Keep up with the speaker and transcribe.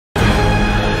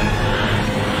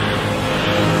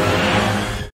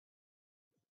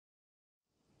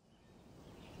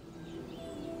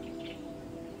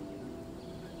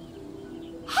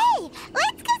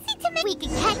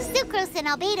Sucrose and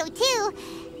Albedo too,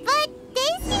 but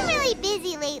they seem really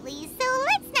busy lately, so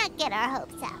let's not get our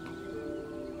hopes up.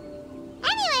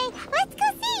 Anyway, let's go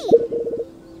see!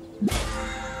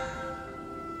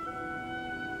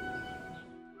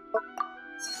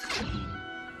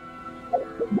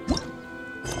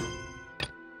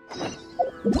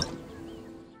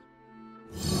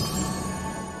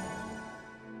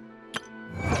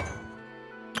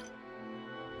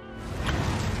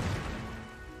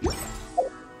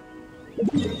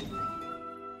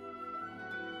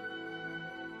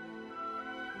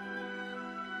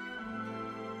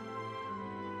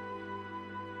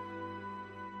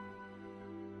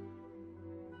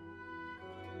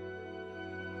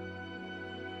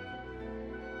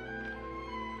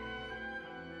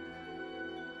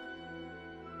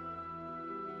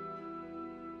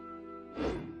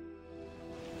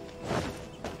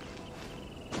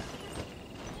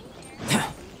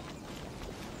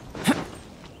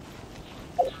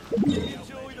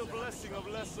 Enjoy the blessing of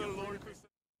lesser Lord.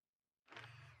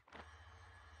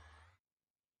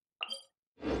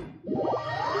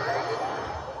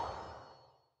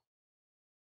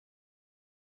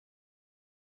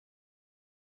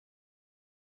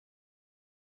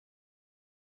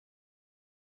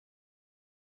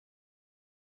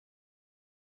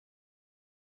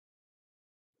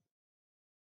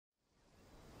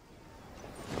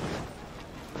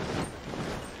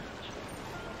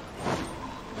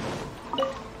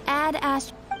 Add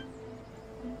Ash.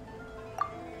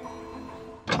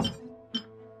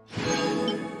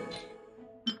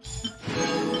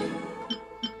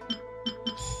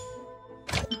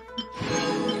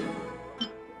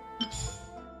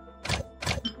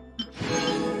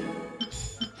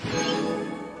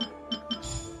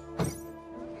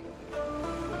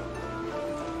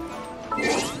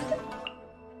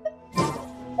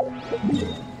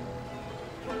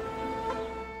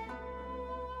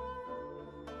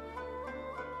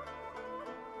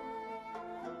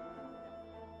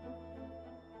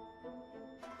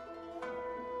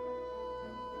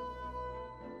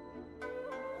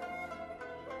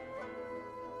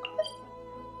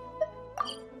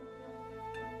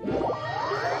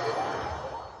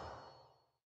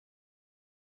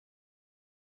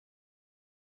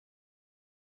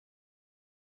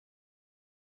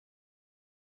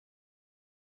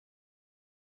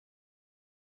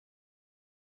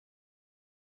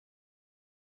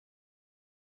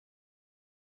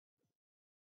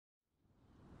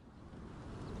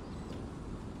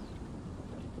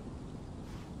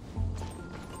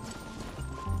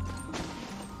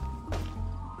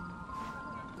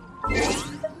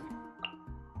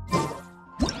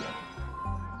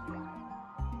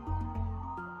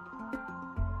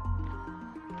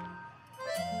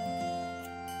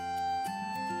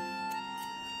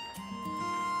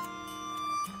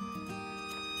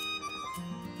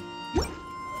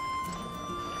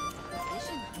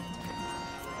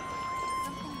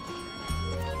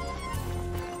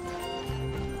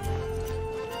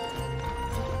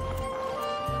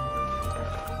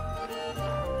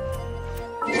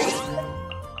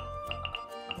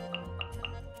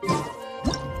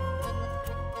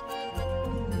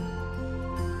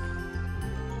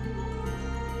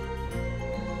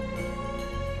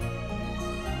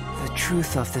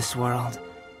 Truth of this world.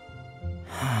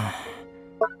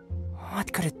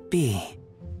 What could it be?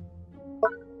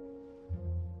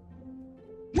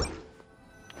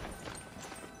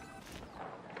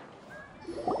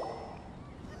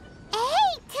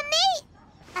 Hey, Tomate!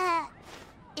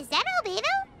 Is that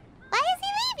Albedo? Why is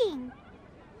he leaving?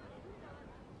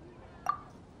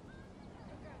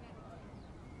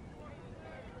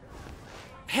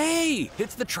 Hey,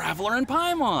 it's the Traveler and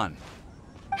Paimon.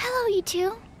 Hello, you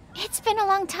two. It's been a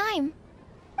long time.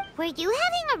 Were you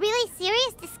having a really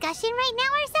serious discussion right now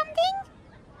or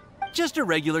something? Just a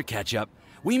regular catch-up.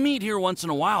 We meet here once in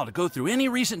a while to go through any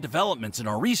recent developments in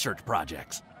our research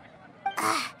projects.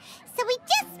 So we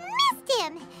just missed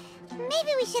him!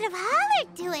 Maybe we should have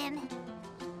hollered to him.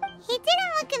 He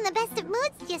didn't look in the best of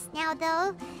moods just now,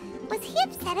 though. Was he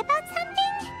upset about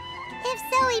something? If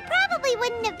so, he probably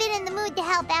wouldn't have been in the mood to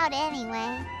help out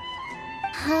anyway.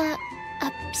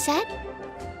 Upset?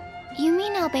 You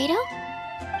mean Albedo?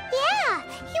 Yeah,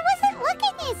 he wasn't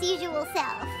looking his usual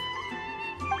self.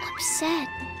 Upset.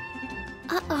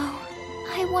 Uh-oh.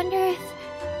 I wonder if...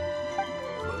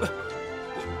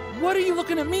 What are you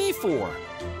looking at me for?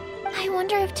 I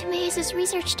wonder if Tomei's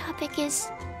research topic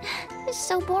is...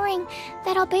 so boring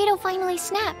that Albedo finally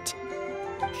snapped.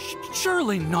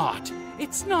 Surely not.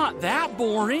 It's not that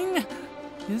boring,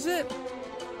 is it?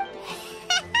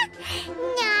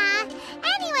 Nah.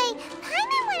 Anyway,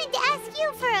 Paimon wanted to ask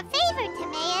you for a favor,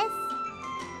 Timaeus.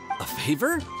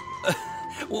 favor?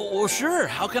 Well, sure.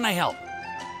 How can I help?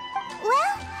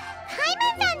 Well,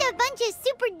 Paimon found a bunch of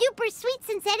super-duper sweet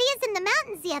Sensedias in the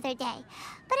mountains the other day.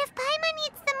 But if Paimon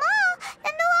eats them all,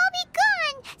 then they'll all be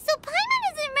gone, so Paimon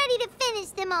isn't ready to finish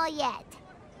them all yet.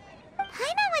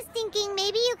 Paimon was thinking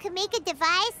maybe you could make a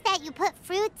device that you put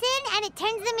fruits in and it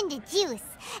turns them into juice.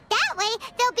 That way,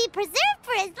 they'll be preserved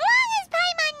for as long as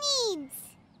Paimon needs.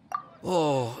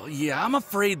 Oh, yeah, I'm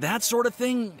afraid that sort of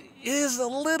thing is a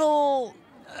little...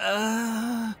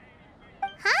 Huh?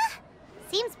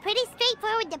 Seems pretty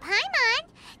straightforward to Paimon.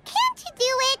 Can't you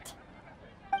do it?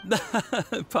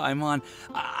 Paimon,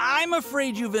 I'm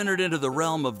afraid you've entered into the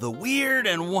realm of the weird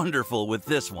and wonderful with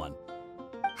this one.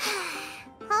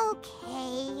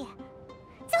 Okay.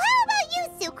 So how about you,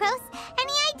 Sucrose?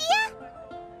 Any idea?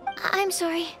 I'm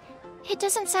sorry. It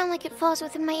doesn't sound like it falls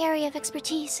within my area of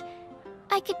expertise.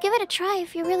 I could give it a try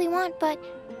if you really want, but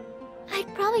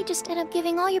I'd probably just end up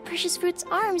giving all your precious fruits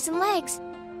arms and legs.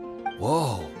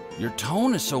 Whoa, your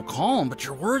tone is so calm, but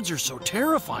your words are so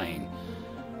terrifying.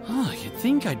 You'd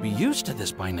think I'd be used to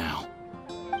this by now.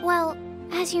 Well,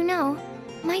 as you know,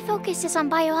 my focus is on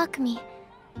bioalchemy.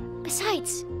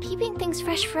 Besides, keeping things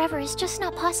fresh forever is just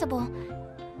not possible.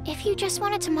 If you just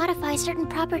wanted to modify certain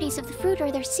properties of the fruit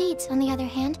or their seeds, on the other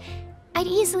hand, I'd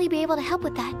easily be able to help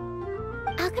with that.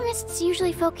 Alchemists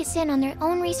usually focus in on their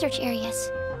own research areas.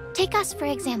 Take us, for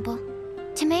example.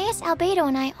 Timaeus, Albedo,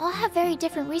 and I all have very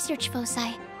different research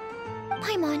foci.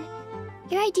 Paimon,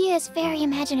 your idea is very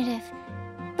imaginative,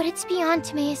 but it's beyond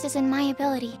Timaeus's and my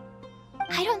ability.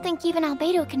 I don't think even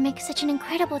Albedo can make such an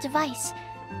incredible device.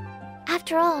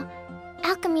 After all,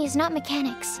 alchemy is not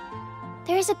mechanics.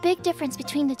 There is a big difference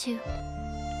between the two.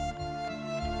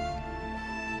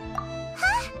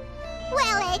 Huh?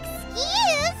 Well,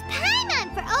 excuse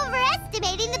Paimon for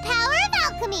overestimating the power of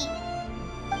alchemy.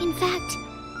 In fact,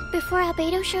 before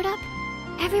Albedo showed up,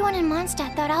 everyone in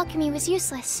Mondstadt thought alchemy was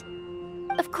useless.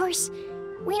 Of course,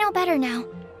 we know better now.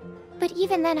 But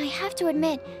even then, I have to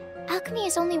admit, alchemy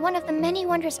is only one of the many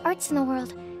wondrous arts in the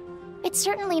world. It's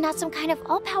certainly not some kind of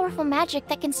all-powerful magic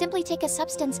that can simply take a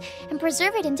substance and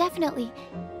preserve it indefinitely.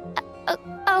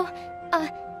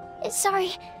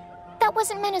 Sorry. That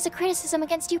wasn't meant as a criticism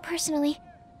against you personally.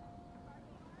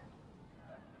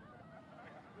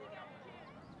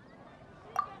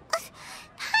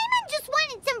 Paimon just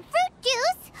wanted some fruit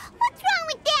juice. What's wrong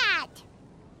with that?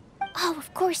 Oh,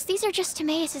 of course, these are just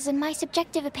Timaeus's and my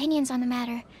subjective opinions on the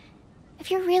matter.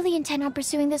 If you're really intent on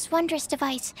pursuing this wondrous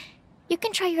device, you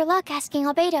can try your luck asking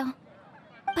Albedo.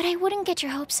 But I wouldn't get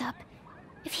your hopes up.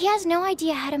 If he has no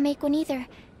idea how to make one either,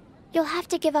 you'll have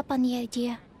to give up on the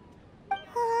idea.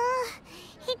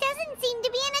 He doesn't seem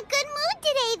to be in a good mood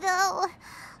today, though.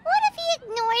 What if he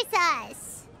ignores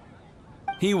us?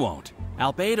 He won't.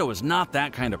 Albedo is not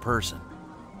that kind of person.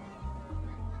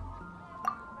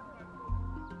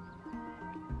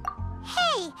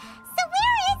 Hey, so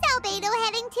where is Albedo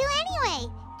heading to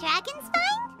anyway?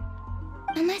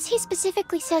 Dragonspine? Unless he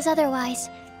specifically says otherwise,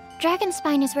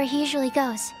 Dragonspine is where he usually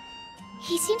goes.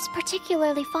 He seems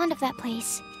particularly fond of that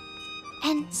place.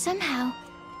 And somehow,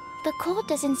 the cold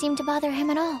doesn't seem to bother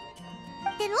him at all.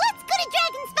 Then let's go to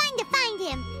Dragonspine to find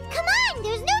him! Come on,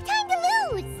 there's no time to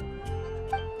lose!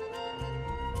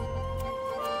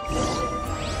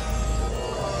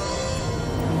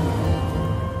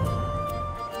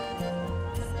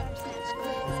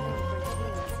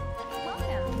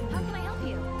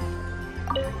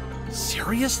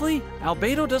 Seriously?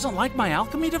 Albedo doesn't like my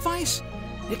alchemy device?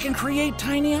 It can create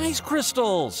tiny ice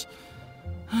crystals!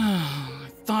 I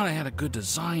thought I had a good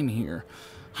design here.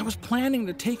 I was planning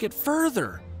to take it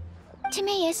further.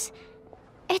 Timaeus,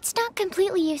 it's not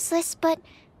completely useless, but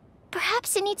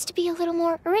perhaps it needs to be a little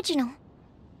more original.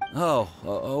 Oh,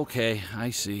 okay, I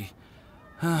see.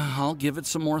 I'll give it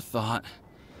some more thought.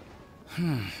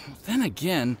 Then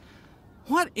again,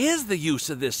 what is the use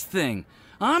of this thing?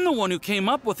 I'm the one who came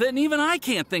up with it, and even I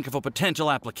can't think of a potential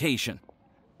application.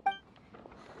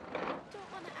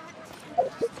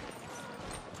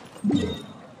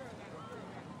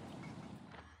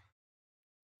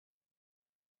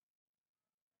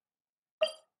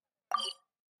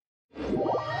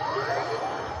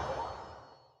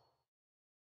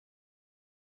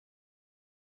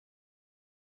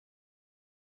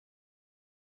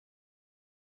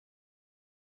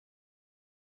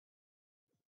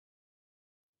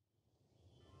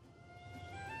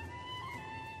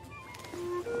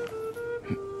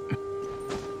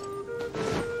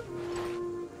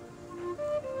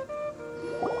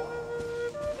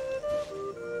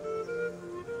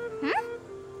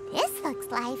 This looks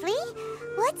lively.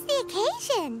 What's the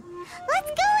occasion?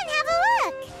 Let's go and have a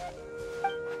look.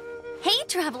 Hey,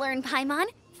 Traveler and Paimon.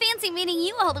 Fancy meeting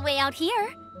you all the way out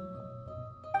here.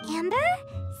 Amber?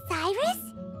 Cyrus?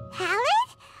 Pallet?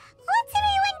 What's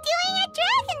everyone doing at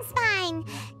Dragonspine?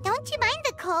 Don't you mind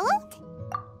the cold?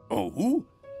 Oh?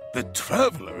 The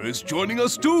Traveler is joining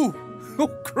us too! Oh,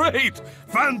 great!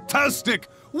 Fantastic!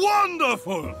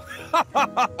 Wonderful!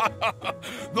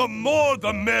 The more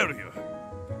the merrier.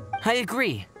 I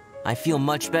agree. I feel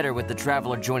much better with the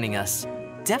Traveler joining us.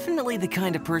 Definitely the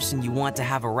kind of person you want to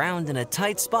have around in a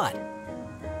tight spot.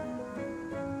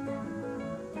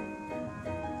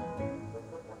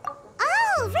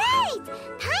 Oh, right!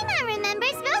 Paimon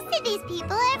remembers most of these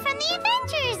people are from the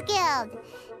Adventurers Guild.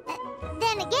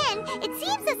 Then again, it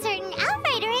seems a certain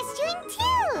Outrider is doing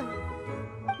too.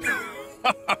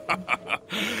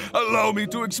 Allow me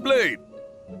to explain.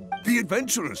 The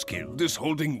Adventurers Guild is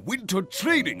holding winter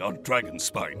training on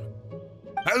Dragonspine.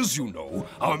 As you know,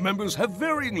 our members have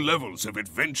varying levels of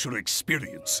adventure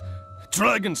experience.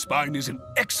 Dragonspine is an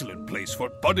excellent place for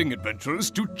budding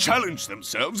adventurers to challenge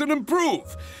themselves and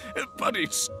improve, but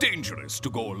it's dangerous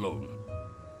to go alone.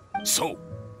 So,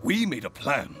 we made a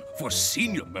plan for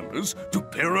senior members to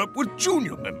pair up with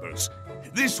junior members.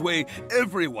 This way,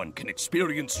 everyone can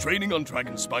experience training on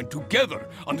Dragonspine together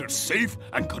under safe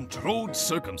and controlled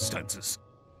circumstances.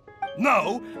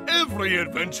 Now, every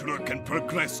adventurer can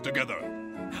progress together.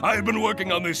 I've been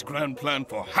working on this grand plan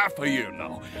for half a year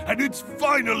now, and it's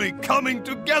finally coming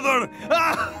together!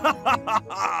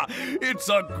 It's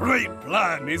a great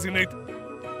plan, isn't it?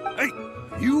 Hey,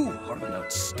 you are an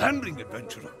outstanding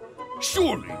adventurer.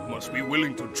 Surely you must be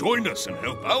willing to join us and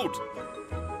help out.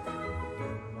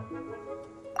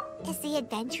 Is the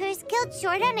Adventurers Guild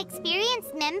short on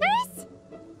experienced members?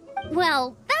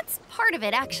 Well, that's part of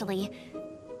it, actually.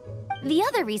 The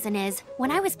other reason is, when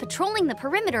I was patrolling the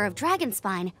perimeter of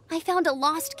Dragonspine, I found a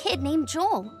lost kid named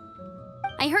Joel.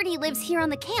 I heard he lives here on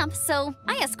the camp, so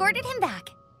I escorted him back.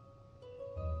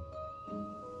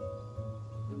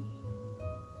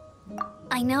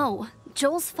 I know,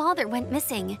 Joel's father went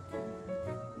missing.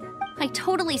 I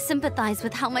totally sympathize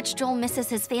with how much Joel misses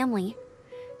his family.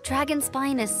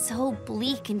 Dragonspine is so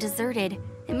bleak and deserted.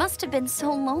 It must have been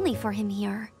so lonely for him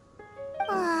here.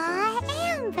 Aw,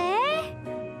 Amber.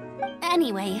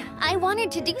 Anyway, I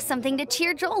wanted to do something to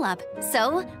cheer Joel up,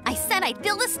 so I said I'd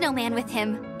build a snowman with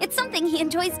him. It's something he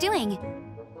enjoys doing.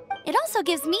 It also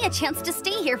gives me a chance to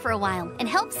stay here for a while and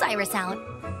help Cyrus out.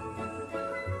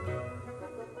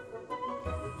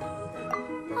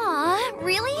 Aw,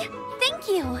 really? Thank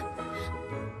you.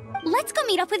 Let's go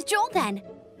meet up with Joel then.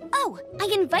 Oh, I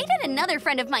invited another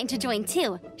friend of mine to join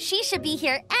too. She should be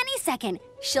here any second.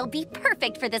 She'll be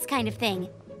perfect for this kind of thing.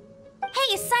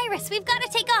 Hey, Cyrus, we've got to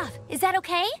take off. Is that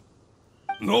okay?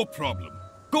 No problem.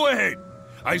 Go ahead.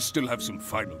 I still have some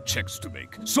final checks to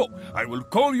make, so I will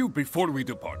call you before we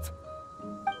depart.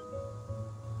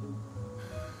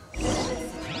 Here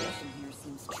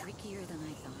seems trickier than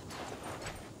I thought.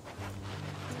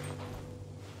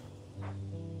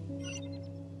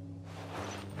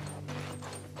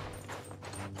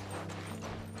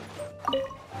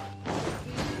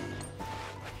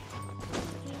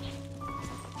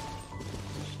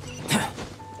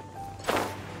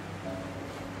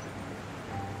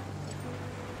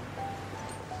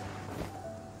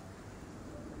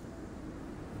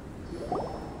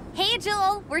 Hey,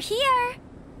 Joel, we're here.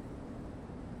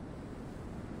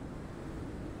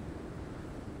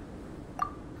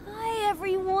 Hi,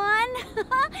 everyone.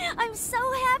 I'm so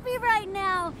happy right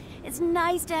now. It's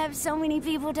nice to have so many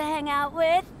people to hang out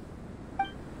with.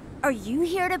 Are you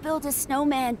here to build a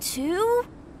snowman too?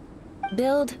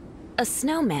 Build a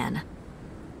snowman.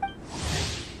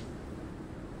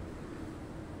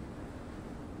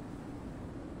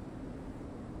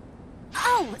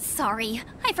 Oh, sorry.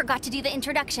 I forgot to do the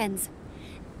introductions.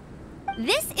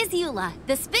 This is Eula,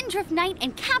 the Spindrift Knight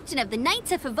and captain of the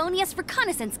Knights of Favonius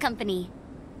Reconnaissance Company.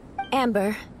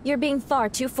 Amber, you're being far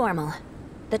too formal.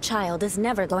 The child is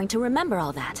never going to remember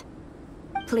all that.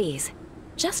 Please,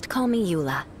 just call me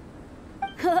Eula.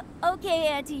 Okay,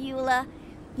 Auntie Eula.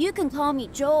 You can call me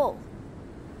Joel.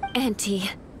 Auntie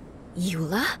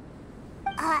Eula?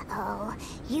 Uh-oh.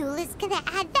 Eula's gonna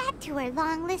add that to her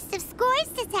long list of scores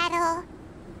to settle.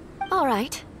 All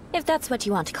right, if that's what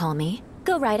you want to call me,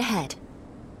 go right ahead.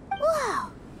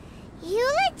 Whoa.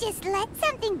 Eula just let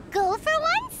something go for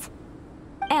once?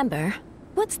 Amber,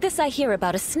 what's this I hear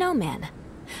about a snowman?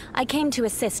 I came to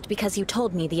assist because you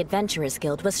told me the Adventurers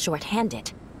Guild was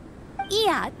short-handed.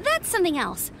 Yeah, that's something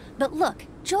else. But look,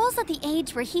 Joel's at the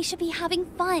age where he should be having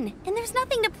fun, and there's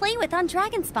nothing to play with on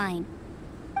Dragonspine.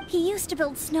 He used to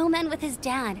build snowmen with his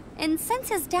dad, and since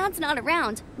his dad's not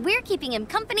around, we're keeping him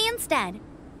company instead.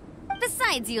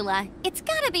 Besides, Eula, it's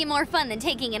gotta be more fun than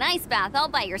taking an ice bath all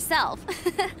by yourself.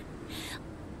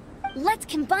 Let's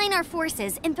combine our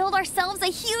forces and build ourselves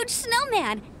a huge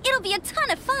snowman. It'll be a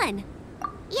ton of fun.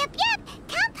 Yep.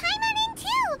 Count Paimon in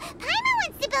too. Paimon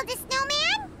wants to build a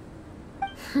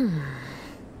snowman.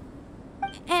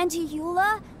 Auntie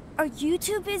Eula, are you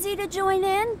too busy to join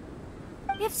in?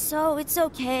 If so, it's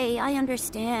okay. I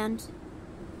understand.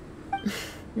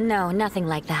 No, nothing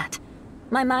like that.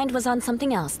 My mind was on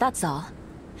something else, that's all.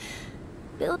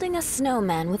 Building a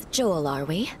snowman with Joel, are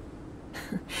we?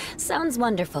 Sounds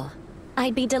wonderful.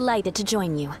 I'd be delighted to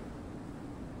join you.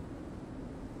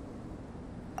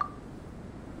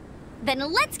 Then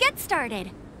let's get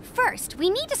started. First, we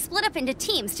need to split up into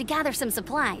teams to gather some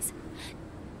supplies.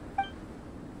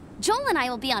 Joel and I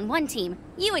will be on one team.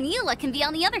 You and Eula can be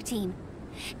on the other team.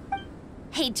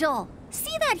 Hey, Joel,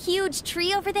 see that huge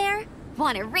tree over there?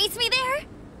 Wanna race me there?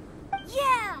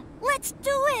 Yeah, let's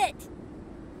do it!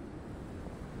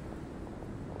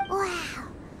 Wow,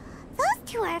 those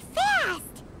two are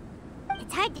fast.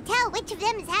 It's hard to tell which of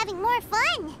them is having more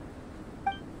fun.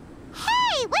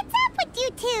 Hey, what's up with you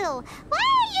two? Why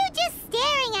are you just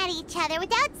staring at each other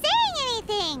without saying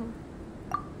anything?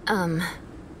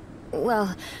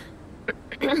 Well...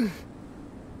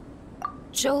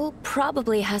 Joel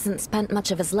probably hasn't spent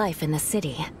much of his life in the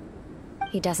city.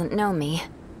 He doesn't know me,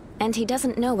 and he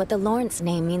doesn't know what the Lawrence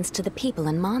name means to the people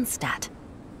in Mondstadt.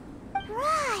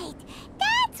 Right,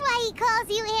 that's why he calls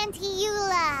you Auntie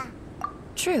Eula.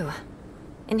 True.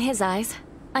 In his eyes,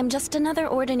 I'm just another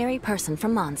ordinary person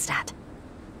from Mondstadt.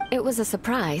 It was a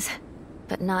surprise,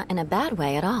 but not in a bad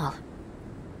way at all.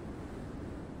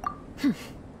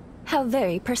 How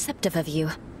very perceptive of you.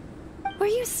 Were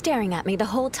you staring at me the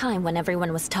whole time when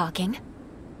everyone was talking?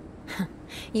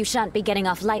 You shan't be getting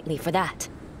off lightly for that.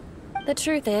 The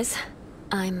truth is,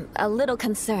 I'm a little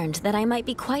concerned that I might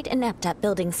be quite inept at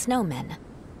building snowmen.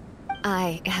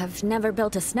 I have never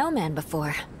built a snowman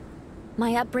before.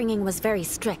 My upbringing was very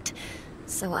strict,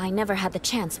 so I never had the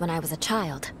chance when I was a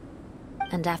child.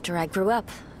 And after I grew up,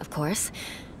 of course,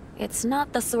 it's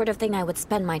not the sort of thing I would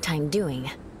spend my time doing.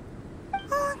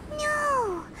 Oh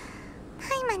no!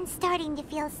 Paimon's starting to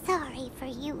feel sorry for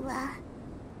Eula.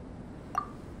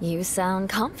 You sound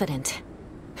confident.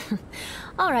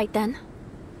 All right then.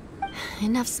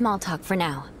 Enough small talk for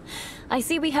now. I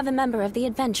see we have a member of the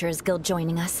Adventurers Guild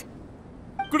joining us.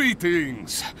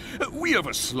 Greetings. We have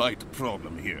a slight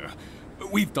problem here.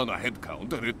 We've done a head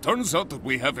count, and it turns out that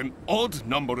we have an odd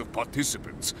number of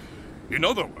participants. In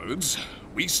other words,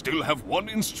 we still have one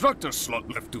instructor slot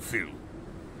left to fill.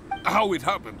 How it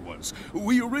happened was,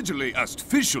 we originally asked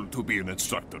Fischl to be an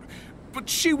instructor, but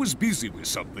she was busy with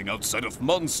something outside of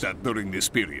Mondstadt during this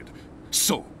period.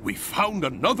 So, we found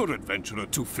another adventurer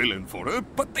to fill in for her,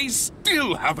 but they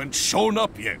still haven't shown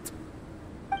up yet.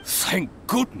 Thank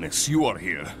goodness you are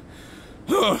here.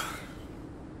 Oh,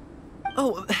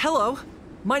 hello.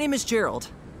 My name is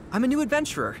Gerald. I'm a new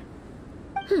adventurer.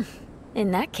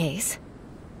 In that case...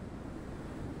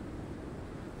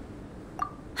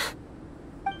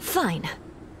 Fine.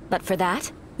 But for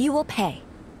that, you will pay.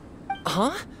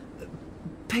 Huh?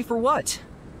 Pay for what?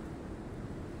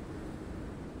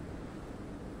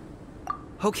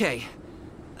 Okay.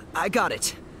 I got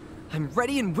it. I'm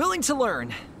ready and willing to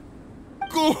learn.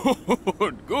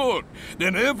 Good, good.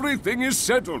 Then everything is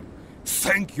settled.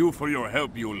 Thank you for your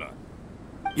help, Eula.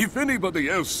 If anybody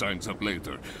else signs up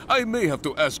later, I may have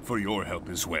to ask for your help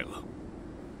as well.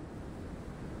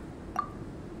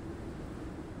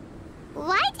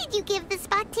 Why did you give the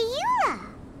spot to Eula?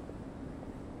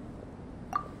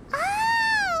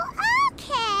 Oh,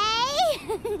 okay.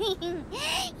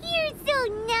 You're so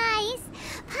nice.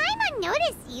 Paimon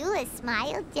noticed Eula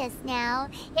smiled just now.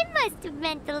 It must have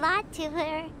meant a lot to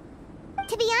her.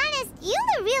 To be honest,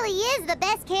 Eula really is the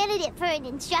best candidate for an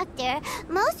instructor.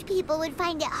 Most people would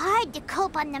find it hard to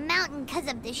cope on the mountain because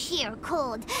of the sheer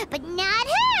cold, but not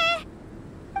her!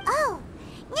 Oh,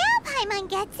 now Paimon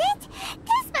gets it.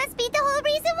 This must be the whole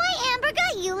reason why Amber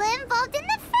got Eula involved in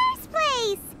the first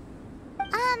place.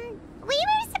 We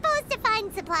were supposed to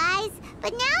find supplies,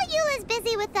 but now Eula's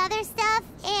busy with other stuff,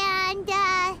 and,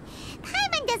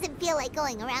 Paimon doesn't feel like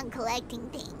going around collecting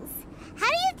things. How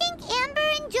do you think Amber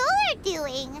and Joel are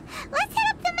doing? Let's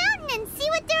head up the mountain and see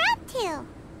what they're up to.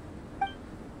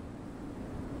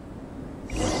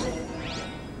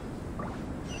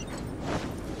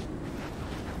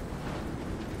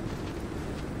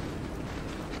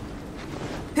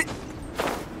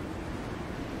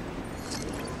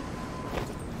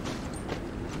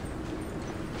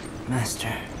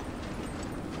 Master.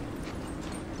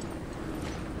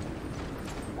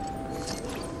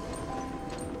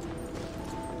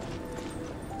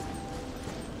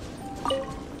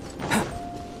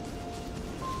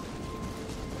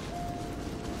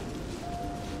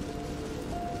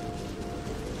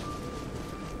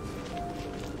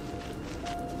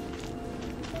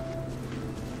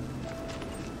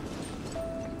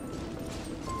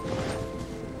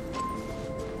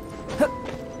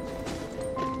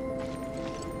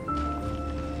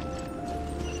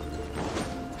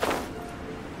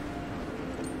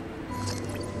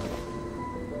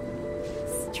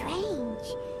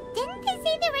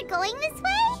 they were going this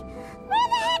way? Where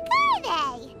the heck are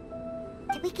they?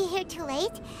 Did we get here too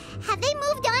late? Have they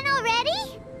moved on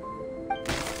already?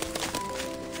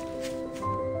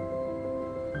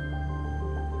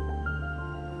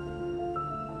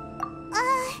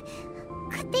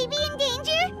 Could they be in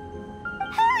danger?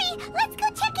 Hurry! Let's go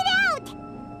check it out!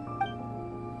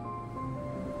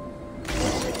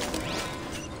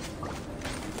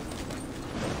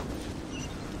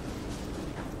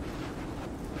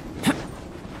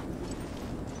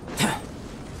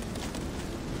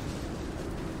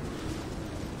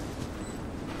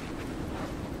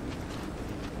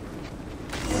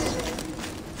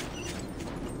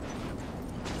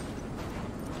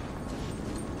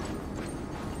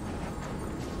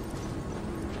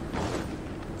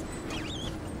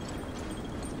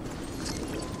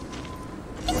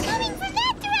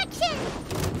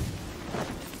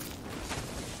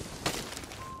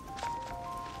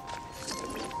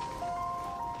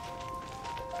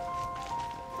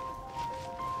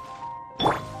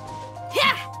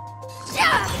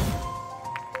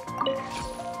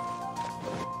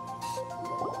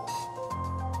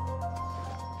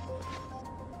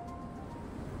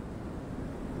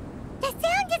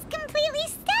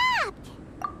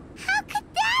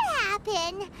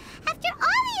 After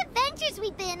all the adventures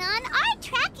we've been on, our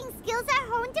tracking skills are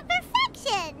honed to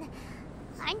perfection.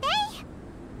 Aren't they?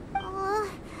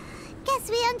 Oh, guess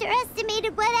we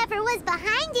underestimated whatever was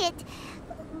behind it.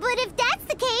 But if that's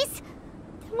the case,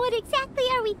 then what exactly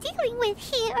are we dealing with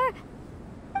here?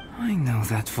 I know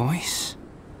that voice.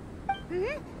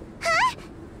 Hmm? Huh?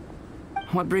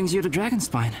 What brings you to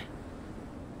Dragonspine?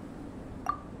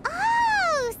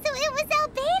 Oh, so it was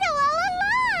Albedo all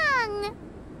along!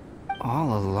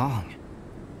 All along?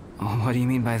 Oh, what do you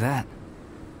mean by that?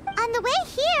 On the way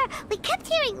here, we kept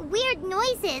hearing weird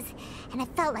noises, and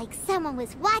it felt like someone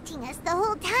was watching us the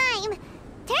whole time.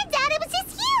 Turns out it was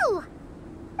just you!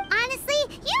 Honestly,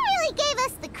 you really gave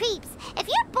us the creeps. If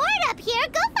you're bored up here,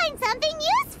 go find something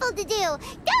useful to do.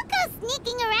 Don't go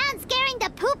sneaking around scaring the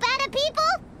poop out of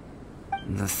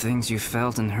people. The things you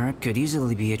felt and heard could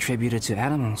easily be attributed to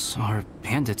animals, or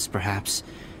bandits, perhaps.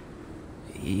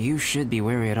 You should be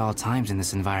wary at all times in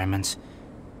this environment.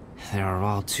 There are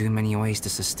all too many ways to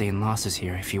sustain losses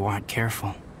here if you aren't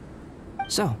careful.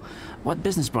 So, what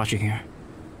business brought you here?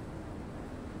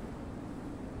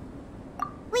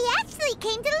 We actually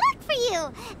came to look for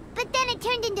you, but then it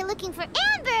turned into looking for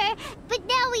Amber, but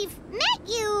now we've met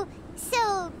you,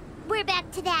 so we're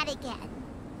back to that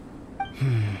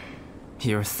again.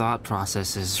 Your thought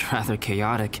process is rather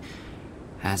chaotic,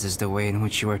 as is the way in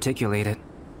which you articulate it.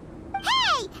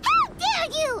 Hey! How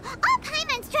dare you! All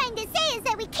Paimon's trying to say is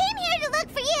that we came here to look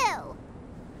for you!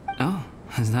 Oh,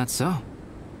 is that so?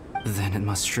 Then it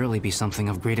must surely be something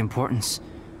of great importance.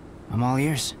 I'm all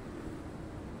ears.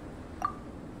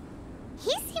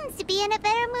 He seems to be in a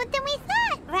better mood than we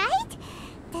thought, right?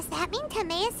 Does that mean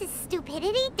Timaeus'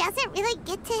 stupidity doesn't really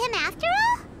get to him after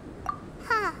all?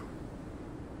 Huh.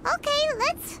 Okay,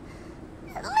 let's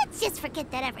just forget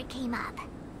that ever came up.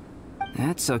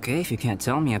 That's okay if you can't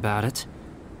tell me about it.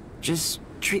 Just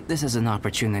treat this as an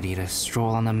opportunity to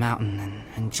stroll on the mountain and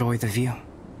enjoy the view.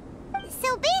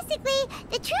 So basically,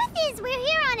 the truth is we're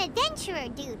here on adventurer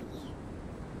duty.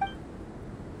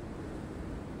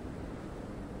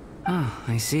 Ah,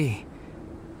 I see.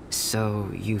 So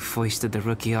you foisted the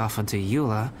rookie off onto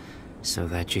Eula so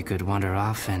that you could wander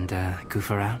off and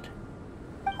goof around?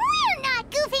 We're not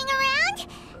goofing around!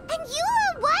 And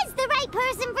Eula was the right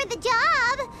person for the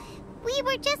job! We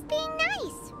were just being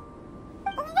nice.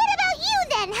 What about you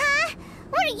then, huh?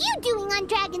 What are you doing on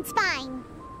Dragonspine?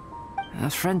 A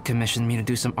friend commissioned me to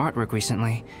do some artwork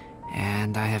recently,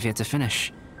 and I have yet to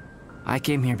finish. I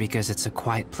came here because it's a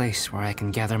quiet place where I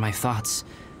can gather my thoughts,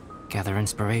 gather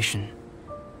inspiration,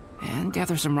 and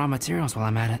gather some raw materials while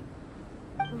I'm at it.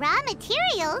 Raw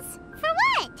materials? For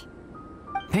what?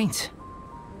 Paint.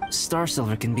 Star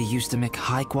silver can be used to make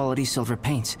high-quality silver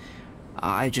paint.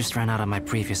 I just ran out of my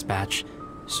previous batch,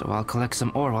 so I'll collect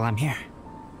some ore while I'm here.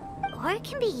 Ore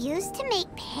can be used to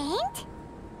make paint?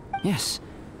 Yes,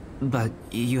 but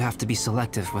you have to be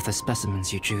selective with the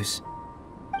specimens you choose.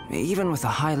 Even with a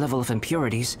high level of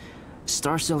impurities,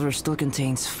 star silver still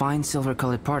contains fine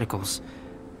silver-colored particles,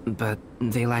 but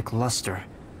they lack luster,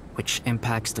 which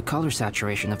impacts the color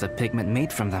saturation of the pigment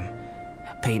made from them.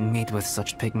 Paint made with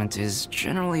such pigment is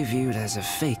generally viewed as a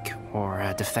fake or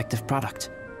a defective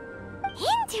product.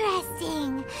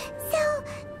 Interesting. So,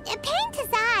 paint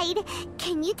aside,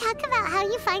 can you talk about how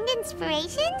you find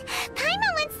inspiration?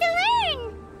 Paimon wants to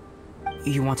learn.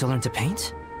 You want to learn to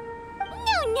paint?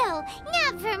 No,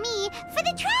 not for me. For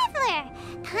the Traveler.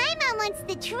 Paimon wants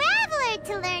the Traveler eager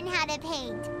to learn how to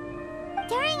paint.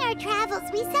 During our travels,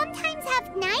 we sometimes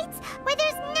have nights where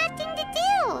there's nothing to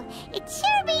do. It'd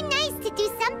sure be nice to do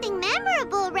something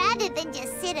memorable rather than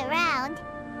just sit around.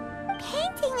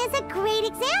 Painting is a great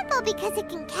example because it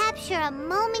can capture a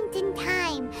moment in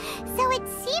time. So it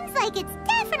seems like it's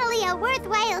definitely a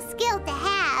worthwhile skill to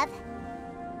have.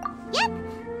 Yep,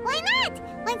 why not?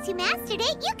 Once you mastered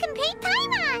it, you can paint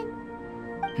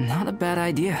Paimon. Not a bad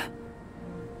idea.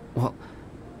 Well,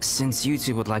 since you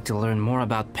two would like to learn more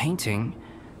about painting,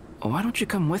 why don't you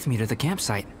come with me to the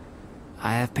campsite?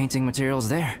 I have painting materials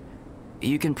there.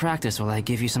 You can practice while I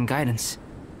give you some guidance.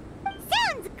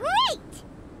 Sounds great!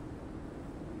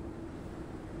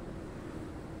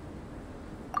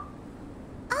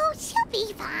 Oh, she'll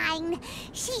be fine.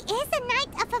 She is a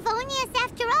Knight of Favonius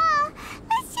after all.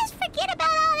 Let's just forget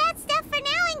about all that stuff for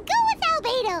now and go with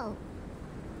Albedo.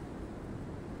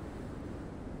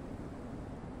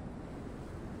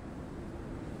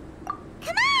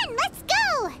 Come on, let's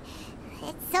go!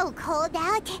 It's so cold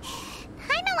out.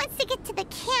 Paimon wants to get to the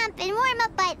camp and warm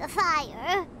up by the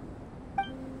fire.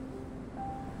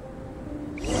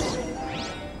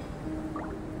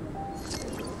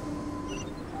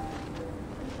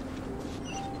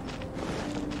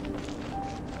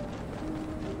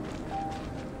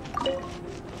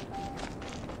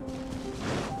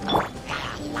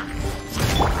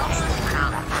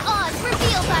 Oz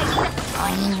revealed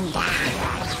by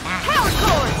Power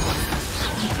Cord!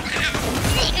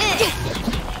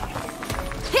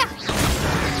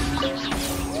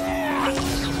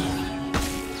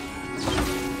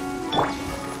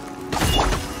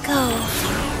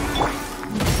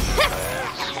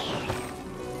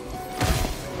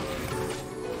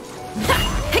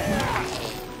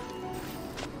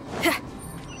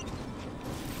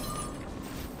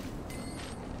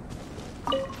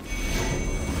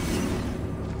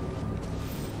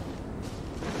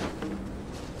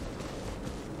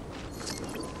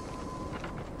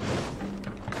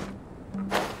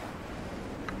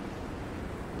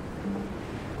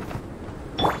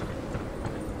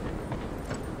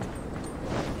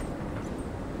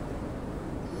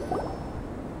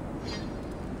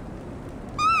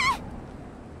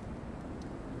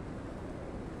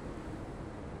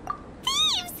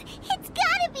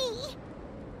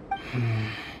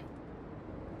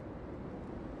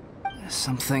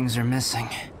 Some things are missing.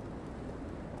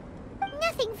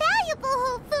 Nothing valuable,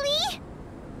 hopefully.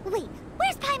 Wait,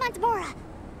 where's Paimon's Mora?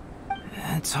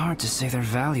 It's hard to say their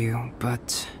value,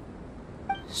 but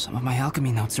some of my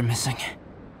alchemy notes are missing.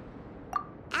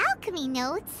 Alchemy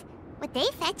notes? Would they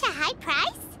fetch a high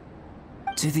price?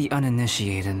 To the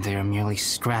uninitiated, they are merely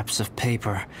scraps of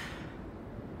paper.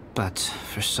 But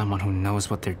for someone who knows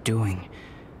what they're doing,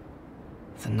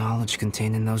 the knowledge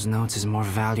contained in those notes is more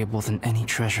valuable than any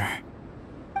treasure.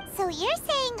 So you're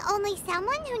saying only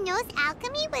someone who knows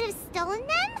alchemy would have stolen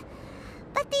them?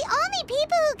 But the only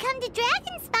people who come to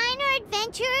Dragonspine are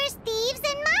adventurers, thieves,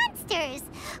 and monsters.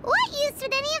 What use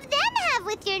would any of them have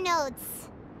with your notes?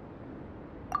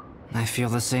 I feel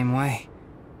the same way.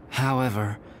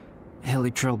 However,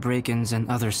 hilly trail break-ins and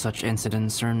other such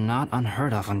incidents are not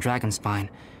unheard of on Dragonspine.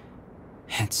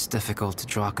 It's difficult to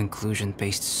draw a conclusion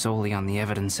based solely on the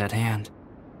evidence at hand.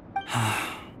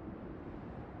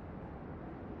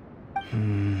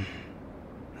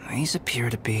 These appear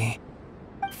to be...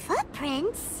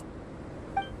 Footprints?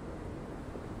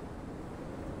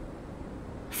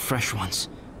 fresh ones.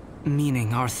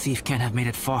 Meaning our thief can't have made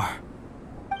it far.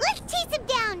 Let's chase him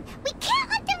down! We can't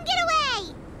let them get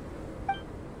away!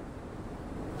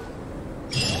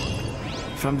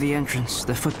 From the entrance,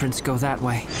 the footprints go that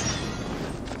way.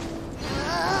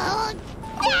 Oh,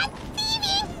 that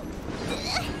thieving...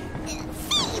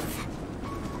 thief!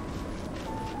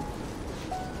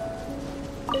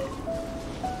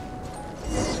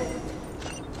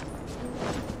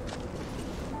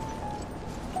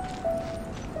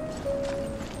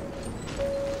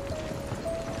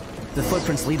 The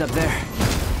footprints lead up there.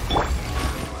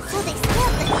 So they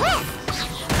scaled the cliff!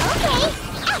 Okay,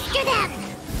 after them!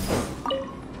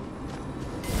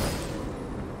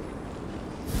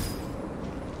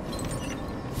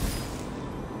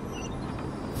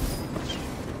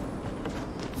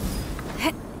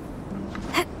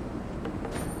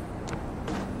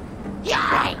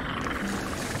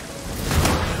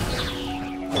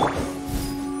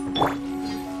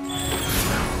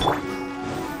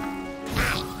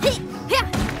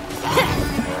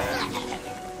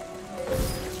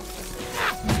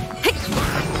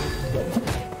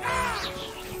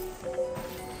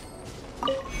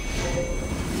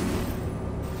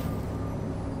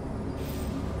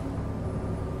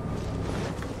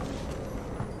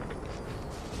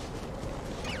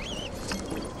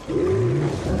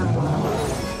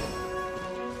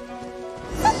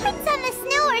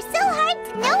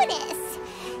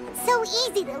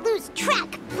 easy to lose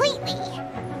track completely.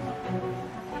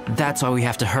 That's why we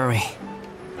have to hurry.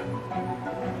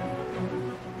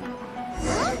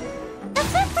 Huh? The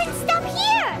footprints stop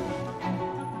here!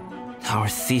 Our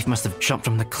thief must have jumped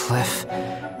from the cliff.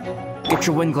 Get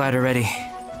your wind glider ready.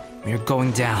 We are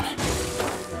going down.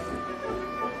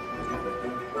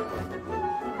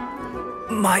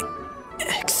 My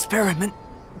experiment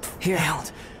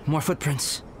failed. More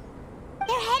footprints.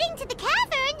 They're heading to the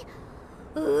cavern.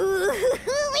 Ooh,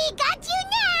 we got you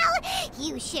now!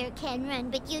 You sure can run,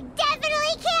 but you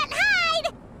definitely can't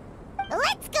hide!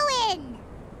 Let's go in!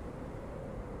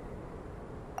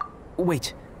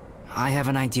 Wait, I have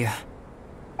an idea.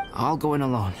 I'll go in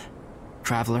alone.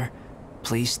 Traveler,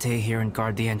 please stay here and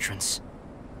guard the entrance.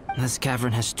 This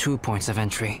cavern has 2 points of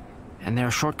entry, and there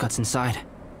are shortcuts inside.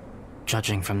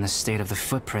 Judging from the state of the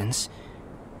footprints,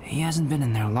 he hasn't been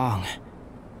in there long.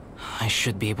 I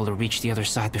should be able to reach the other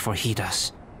side before he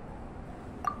does.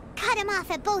 Cut him off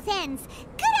at both ends.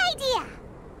 Good idea!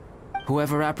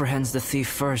 Whoever apprehends the thief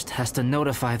first has to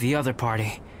notify the other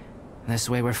party. This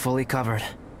way we're fully covered.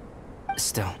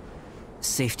 Still,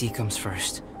 safety comes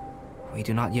first. We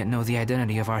do not yet know the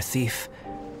identity of our thief.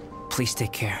 Please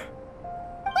take care.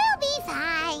 We'll be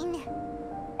fine.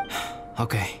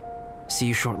 Okay. See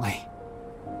you shortly.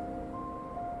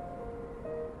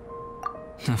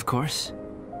 Of course.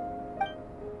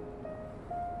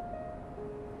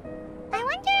 I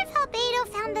wonder if Albedo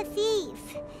found the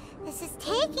thief. This is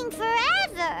taking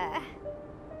forever.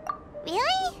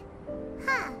 Really?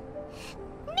 Huh.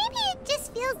 Maybe it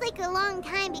just feels like a long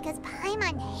time because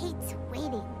Paimon hates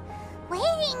waiting.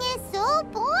 Waiting is so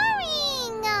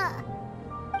boring!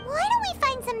 Why don't we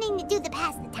find something to do to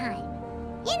pass the time?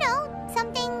 You know,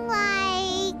 something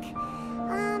like...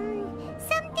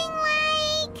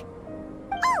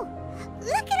 Oh!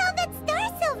 Look at all that star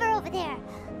silver over there!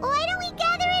 Why don't we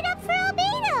gather it up for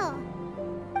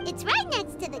Albedo? It's right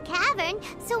next to the cavern,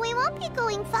 so we won't be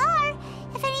going far.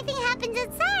 If anything happens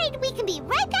outside, we can be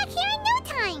right back here in no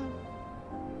time!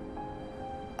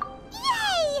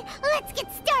 Yay! Let's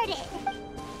get started!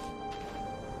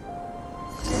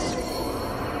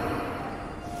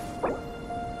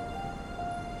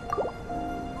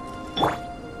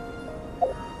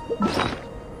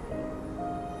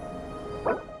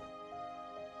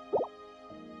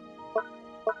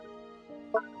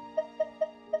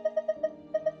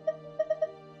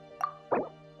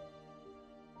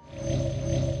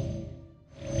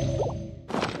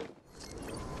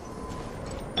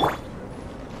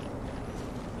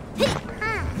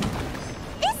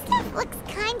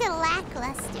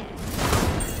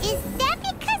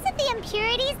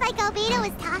 Albedo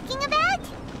was talking about?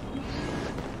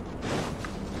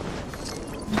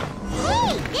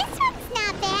 Hey, this one's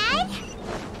not bad.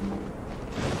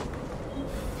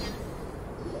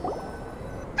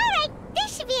 Alright,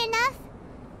 this should be enough.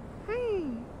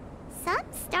 Some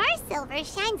star silver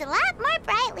shines a lot more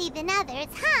brightly than others,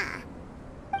 huh?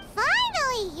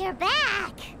 Finally, you're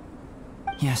back.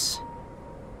 Yes.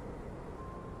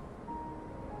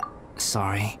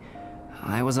 Sorry.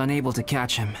 I was unable to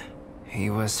catch him. He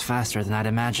was faster than I'd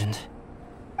imagined.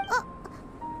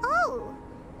 Oh.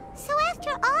 So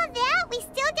after all that, we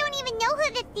still don't even know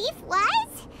who the thief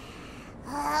was?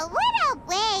 What a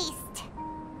waste.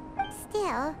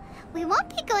 Still, we won't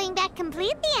be going back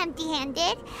completely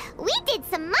empty-handed. We did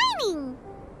some mining.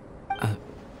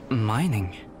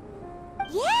 Mining?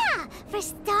 Yeah, for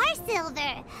star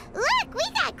silver. Look,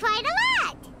 we got quite a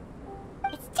lot.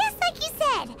 It's just like you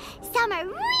said. Some are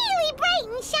really bright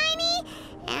and shiny,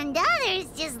 and others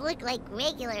just look like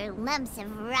regular lumps of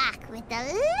rock with a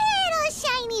little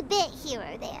shiny bit here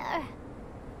or there.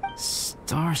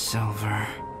 Star silver.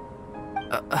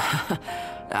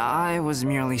 I was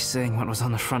merely saying what was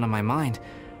on the front of my mind.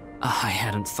 I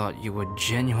hadn't thought you would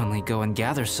genuinely go and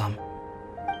gather some.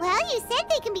 Well, you said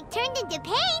they can be turned into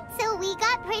paint, so we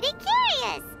got pretty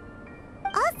curious.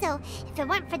 Also, if it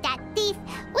weren't for that thief,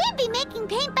 we'd be making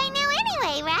paint by now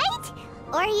anyway, right?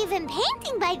 Or even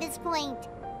painting by this point.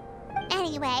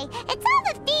 Anyway, it's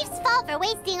all the thief's fault for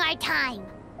wasting our time.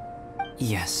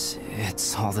 Yes,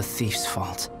 it's all the thief's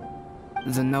fault.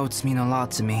 The notes mean a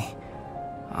lot to me.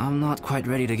 I'm not quite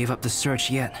ready to give up the search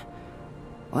yet.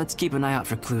 Let's keep an eye out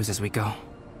for clues as we go.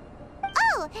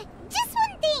 Oh, just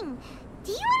one thing.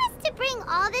 Do you want us to bring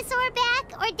all this ore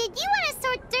back, or did you want to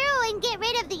sort through and get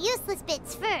rid of the useless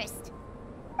bits first?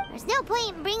 There's no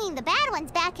point in bringing the bad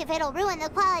ones back if it'll ruin the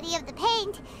quality of the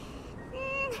paint.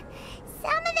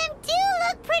 Some of them do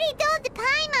look pretty dull to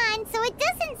Paimon, so it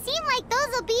doesn't seem like those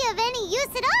will be of any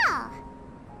use at all.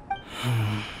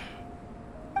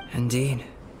 Indeed.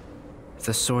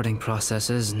 The sorting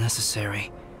process is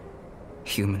necessary.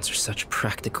 Humans are such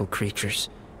practical creatures.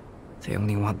 They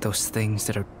only want those things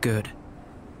that are good.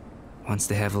 Once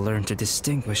they have learned to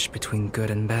distinguish between good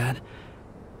and bad,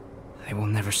 they will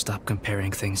never stop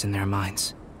comparing things in their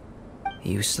minds.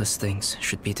 Useless things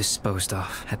should be disposed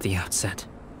of at the outset.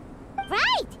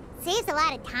 Right! Saves a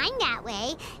lot of time that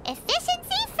way.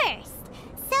 Efficiency first.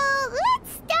 So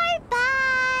let's start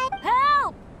by...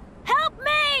 Help! Help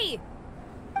me!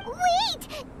 Wait!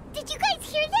 Did you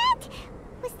guys hear that?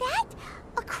 Was that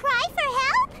a cry for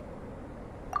help?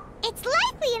 It's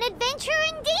likely an adventurer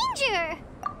in danger.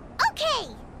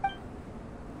 Okay.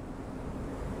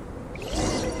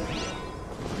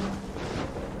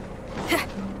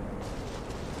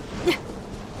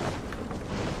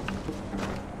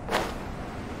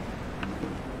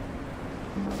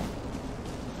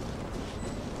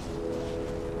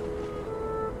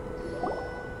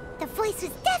 The voice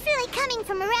was definitely coming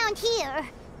from around here.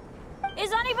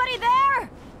 Is anybody there?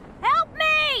 Help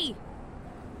me!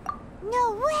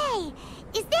 No way!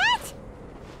 Is that...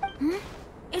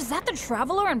 Is that the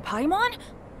Traveler in Paimon?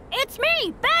 It's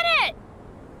me, Bennett!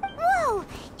 Whoa!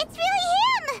 It's really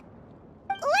him!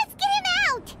 Let's get him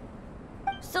out!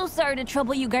 So sorry to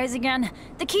trouble you guys again.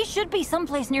 The key should be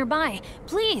someplace nearby.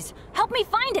 Please, help me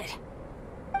find it.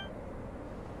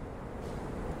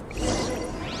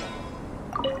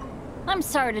 I'm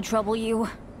sorry to trouble you.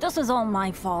 This was all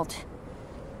my fault.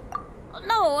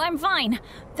 No, I'm fine.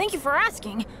 Thank you for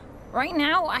asking. Right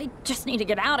now, I just need to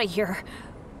get out of here.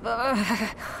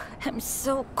 I'm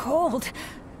so cold.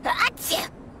 Achoo!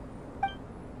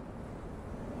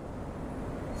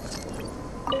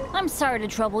 I'm sorry to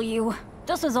trouble you.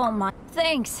 This was all my...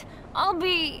 Thanks. I'll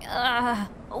be,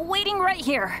 waiting right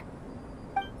here.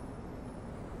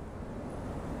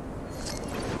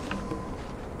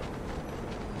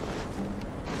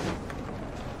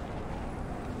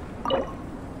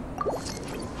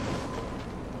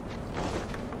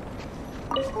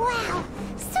 Wow,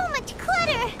 so much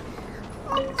clutter!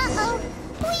 Uh-oh,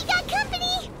 we got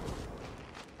company!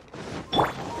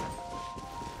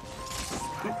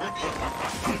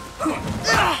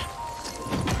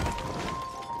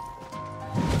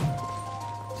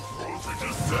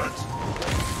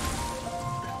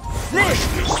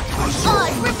 Oh,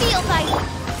 it's revealed by...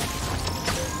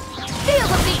 Feel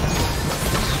the beat!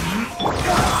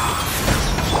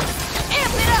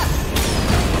 Amp it up!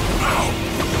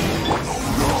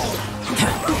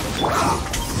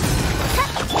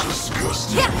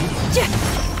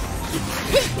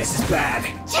 This is bad.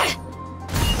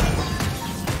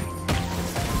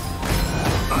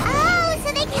 Oh, so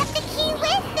they kept the key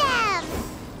with them!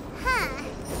 Huh.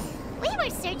 We were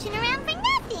searching around for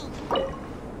nothing.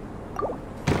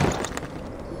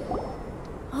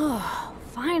 Oh,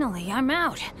 finally, I'm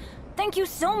out. Thank you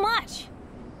so much.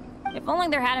 If only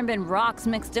there hadn't been rocks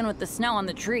mixed in with the snow on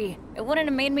the tree, it wouldn't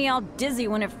have made me all dizzy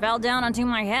when it fell down onto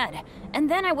my head. And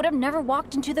then I would have never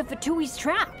walked into the Fatui's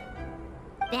trap.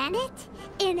 Bennett?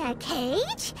 In a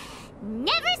cage?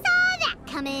 Never saw that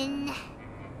coming.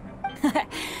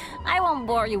 I won't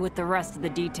bore you with the rest of the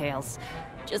details.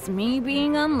 Just me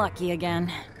being unlucky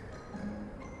again.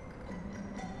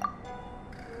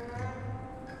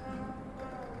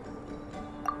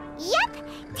 Yep,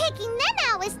 taking them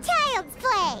out was child's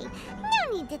play.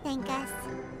 No need to thank us.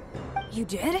 You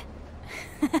did?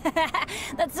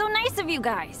 That's so nice of you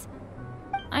guys.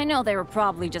 I know they were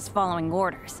probably just following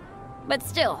orders. But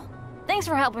still, thanks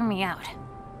for helping me out.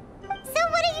 So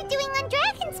what are you doing on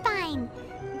Dragonspine?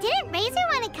 Didn't Razor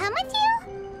want to come with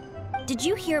you? Did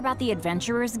you hear about the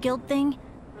Adventurers Guild thing?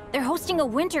 They're hosting a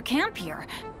winter camp here.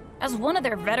 As one of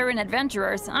their veteran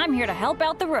adventurers, I'm here to help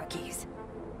out the rookies.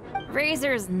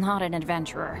 Razor's not an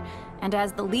adventurer, and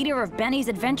as the leader of Benny's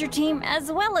adventure team,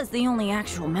 as well as the only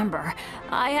actual member,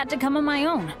 I had to come on my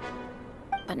own.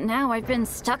 But now I've been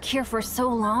stuck here for so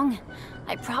long,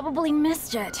 I probably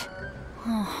missed it.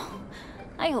 Oh,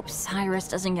 I hope Cyrus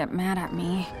doesn't get mad at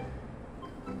me.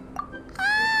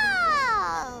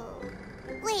 Oh!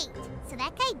 Wait, so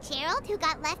that guy Gerald who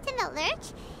got left in the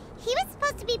lurch, he was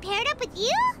supposed to be paired up with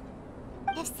you?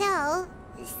 If so,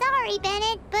 sorry,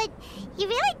 Bennett, but you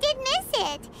really did miss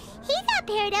it. He got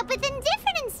paired up with a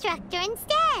different instructor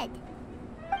instead.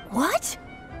 What?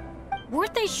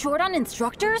 Weren't they short on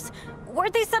instructors?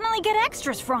 Where'd they suddenly get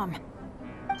extras from?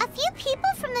 A few people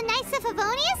from the Knights of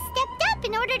Favonius stepped up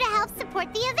in order to help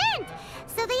support the event,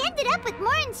 so they ended up with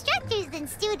more instructors than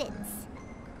students.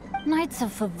 Knights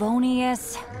of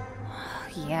Favonius?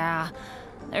 Yeah,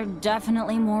 they're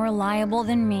definitely more reliable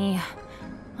than me.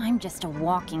 I'm just a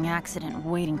walking accident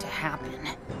waiting to happen.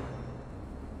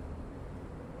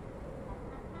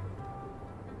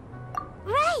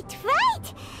 Right,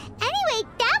 right! Anyway,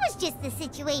 that was just the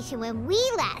situation when we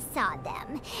last saw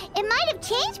them. It might have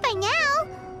changed by now.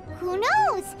 Who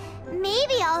knows?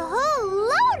 Maybe a whole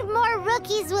load more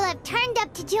rookies will have turned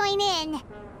up to join in.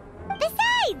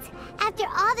 Besides, after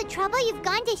all the trouble you've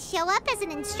gone to show up as an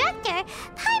instructor,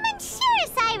 Paimon's sure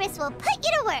Cyrus will put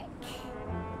you to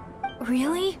work.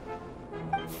 Really?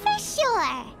 For sure.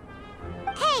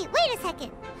 Hey, wait a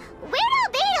second. Where'd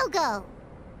Albedo go?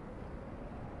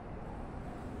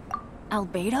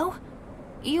 Albedo?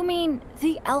 You mean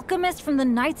the alchemist from the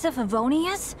Knights of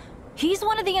Favonius? He's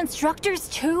one of the instructors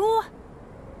too?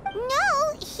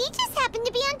 No, he just happened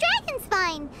to be on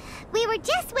Dragonspine. We were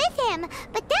just with him,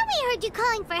 but then we heard you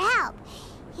calling for help.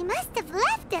 He must have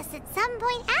left us at some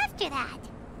point after that.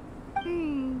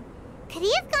 Could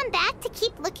he have gone back to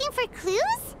keep looking for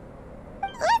clues?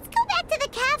 Let's go back to the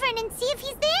cavern and see if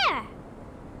he's there.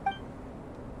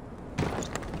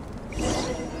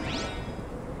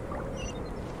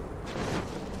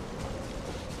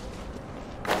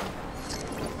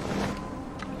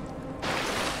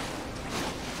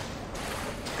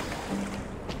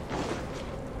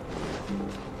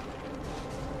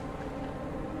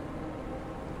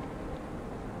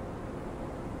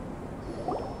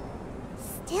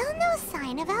 Still no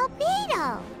sign of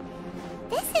Albedo.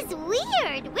 This is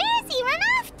weird. Where has he run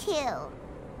off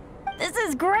to? This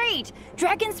is great!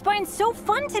 Dragonspine's so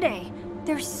fun today!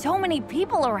 There's so many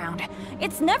people around.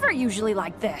 It's never usually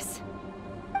like this.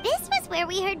 This was where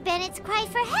we heard Bennett's cry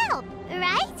for help,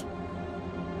 right?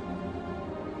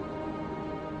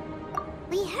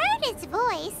 We heard his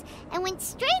voice and went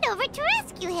straight over to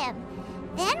rescue him.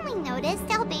 Then we noticed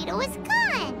Albedo was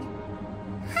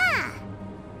gone. Huh.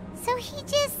 So he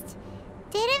just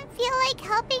didn't feel like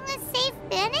helping us save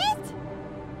Bennett?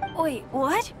 Wait,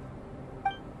 what?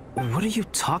 What are you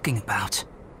talking about?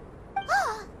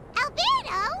 Oh,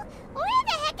 Albedo! Where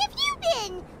the heck have you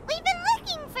been? We've been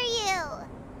looking for you!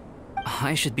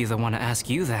 I should be the one to ask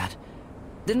you that.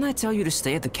 Didn't I tell you to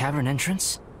stay at the cavern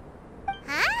entrance?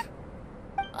 Huh?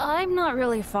 I'm not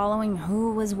really following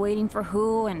who was waiting for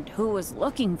who and who was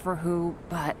looking for who,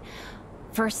 but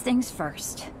first things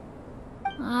first.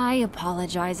 I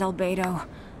apologize, Albedo.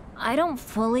 I don't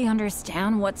fully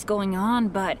understand what's going on,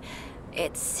 but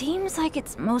it seems like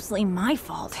it's mostly my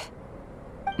fault.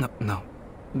 No.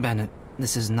 Bennett,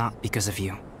 this is not because of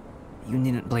you. You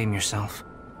needn't blame yourself.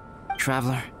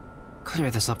 Traveler,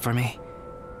 clear this up for me.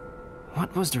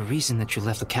 What was the reason that you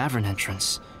left the cavern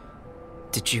entrance?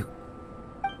 Did you...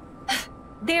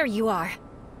 There you are.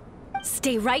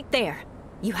 Stay right there.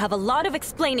 You have a lot of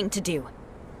explaining to do.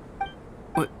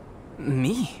 What?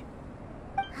 Me?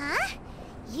 Huh?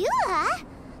 Eula?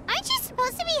 Aren't you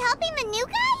supposed to be helping the new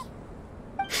guy?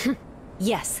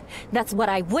 Yes, that's what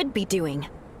I would be doing,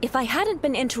 if I hadn't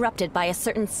been interrupted by a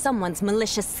certain someone's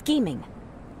malicious scheming.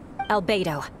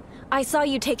 Albedo, I saw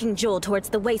you taking Joel towards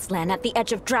the wasteland at the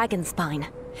edge of Dragonspine.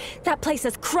 That place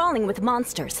is crawling with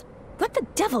monsters. What the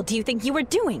devil do you think you were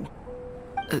doing?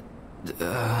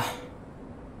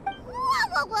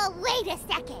 Whoa, wait a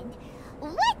second.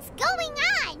 What's going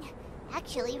on?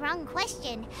 Actually, wrong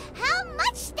question. How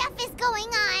much stuff is going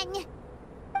on?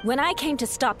 When I came to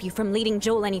stop you from leading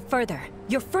Joel any further,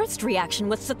 your first reaction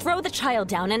was to throw the child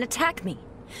down and attack me.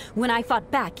 When I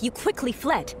fought back, you quickly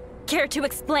fled. Care to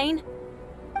explain?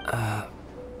 I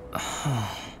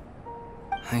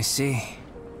see.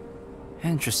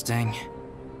 Interesting.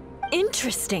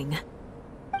 Interesting?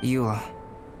 Eula,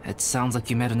 it sounds like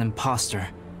you met an imposter.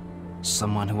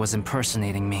 Someone who was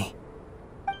impersonating me.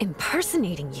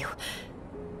 Impersonating you?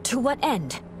 To what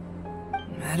end?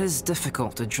 It is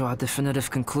difficult to draw a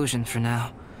definitive conclusion for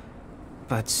now.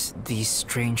 But these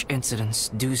strange incidents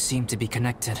do seem to be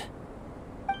connected.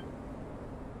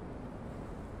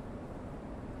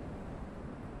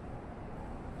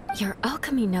 Your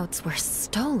alchemy notes were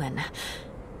stolen.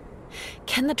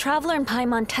 Can the Traveler and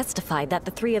Paimon testify that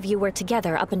the three of you were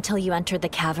together up until you entered the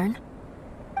cavern?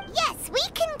 Yes, we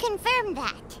can confirm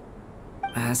that.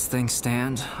 As things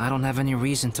stand, I don't have any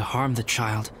reason to harm the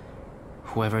child.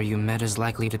 Whoever you met is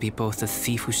likely to be both the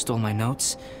thief who stole my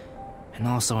notes, and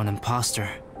also an imposter.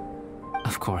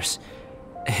 Of course,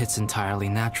 it's entirely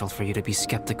natural for you to be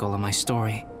skeptical of my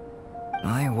story.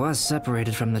 I was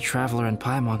separated from the Traveler and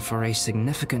Paimon for a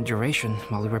significant duration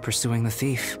while we were pursuing the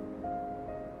thief.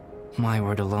 My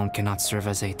word alone cannot serve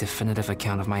as a definitive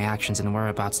account of my actions and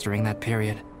whereabouts during that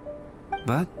period.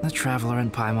 But the Traveler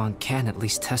and Paimon can at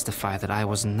least testify that I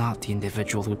was not the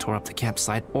individual who tore up the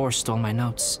campsite or stole my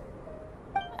notes.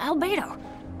 Albedo,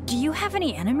 do you have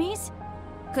any enemies?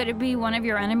 Could it be one of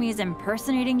your enemies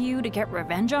impersonating you to get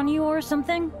revenge on you or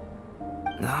something?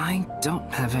 I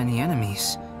don't have any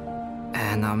enemies.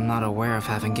 And I'm not aware of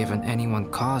having given anyone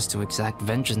cause to exact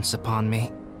vengeance upon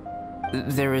me.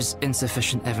 There is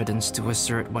insufficient evidence to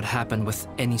assert what happened with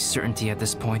any certainty at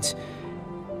this point.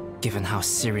 Given how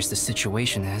serious the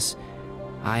situation is,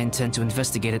 I intend to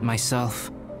investigate it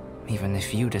myself, even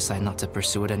if you decide not to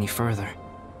pursue it any further.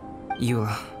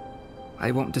 Eula,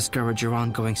 I won't discourage your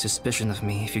ongoing suspicion of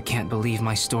me if you can't believe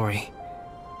my story.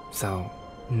 Though,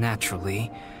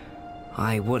 naturally,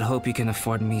 I would hope you can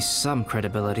afford me some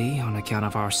credibility on account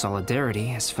of our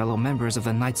solidarity as fellow members of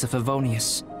the Knights of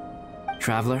Favonius.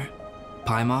 Traveler,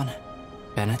 Paimon,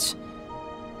 Bennett,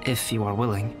 if you are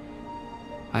willing,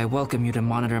 I welcome you to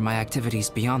monitor my activities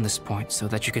beyond this point so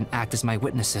that you can act as my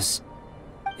witnesses.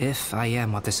 If I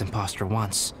am what this imposter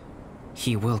wants,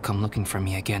 he will come looking for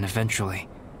me again eventually.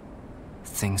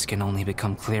 Things can only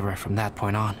become clearer from that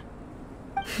point on.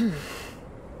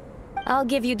 I'll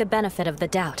give you the benefit of the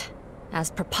doubt, as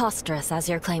preposterous as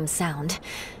your claims sound.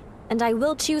 And I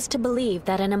will choose to believe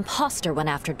that an imposter went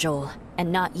after Joel,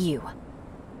 and not you.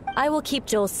 I will keep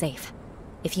Joel safe.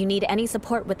 If you need any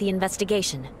support with the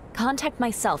investigation, contact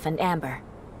myself and Amber.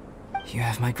 You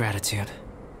have my gratitude.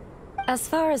 As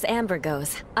far as Amber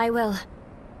goes, I will...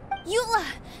 Eula!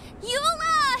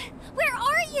 Eula! Where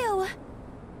are you?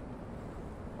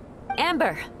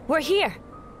 Amber, we're here!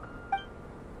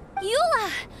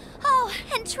 Eula! Oh,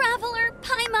 and Traveler,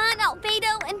 Paimon,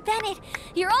 Albedo, and Bennett.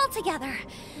 You're all together.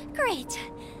 Great.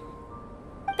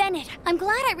 Bennett, I'm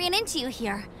glad I ran into you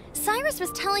here. Cyrus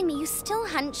was telling me you still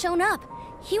hadn't shown up.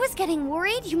 He was getting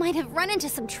worried you might have run into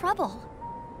some trouble.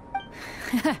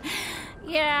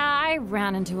 Yeah, I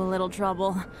ran into a little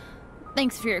trouble.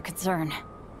 Thanks for your concern.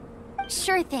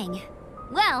 Sure thing.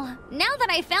 Well, now that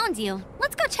I found you,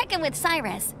 let's go check in with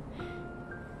Cyrus.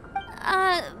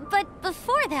 But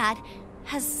before that,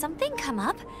 has something come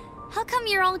up? How come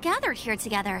you're all gathered here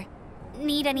together?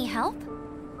 Need any help?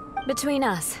 Between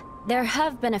us, there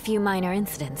have been a few minor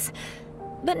incidents,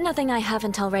 but nothing I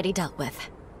haven't already dealt with.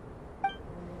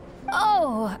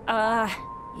 Oh,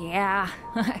 yeah.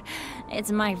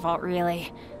 It's my fault,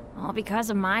 really. All because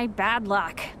of my bad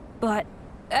luck. But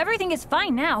everything is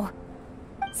fine now.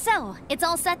 So, it's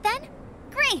all set then?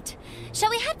 Great! Shall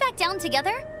we head back down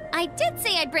together? I did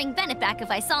say I'd bring Bennett back if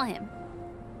I saw him.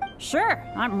 Sure,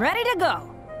 I'm ready to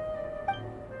go.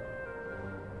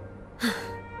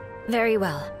 Very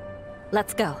well.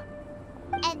 Let's go.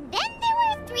 And then there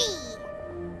were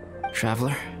 3.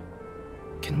 Traveler,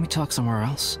 can we talk somewhere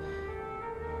else?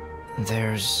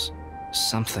 There's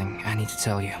something I need to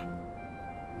tell you.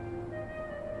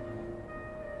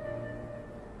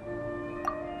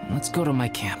 Let's go to my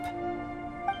camp.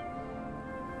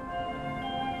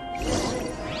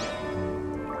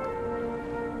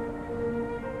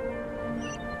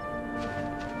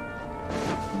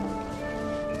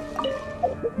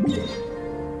 Yeah.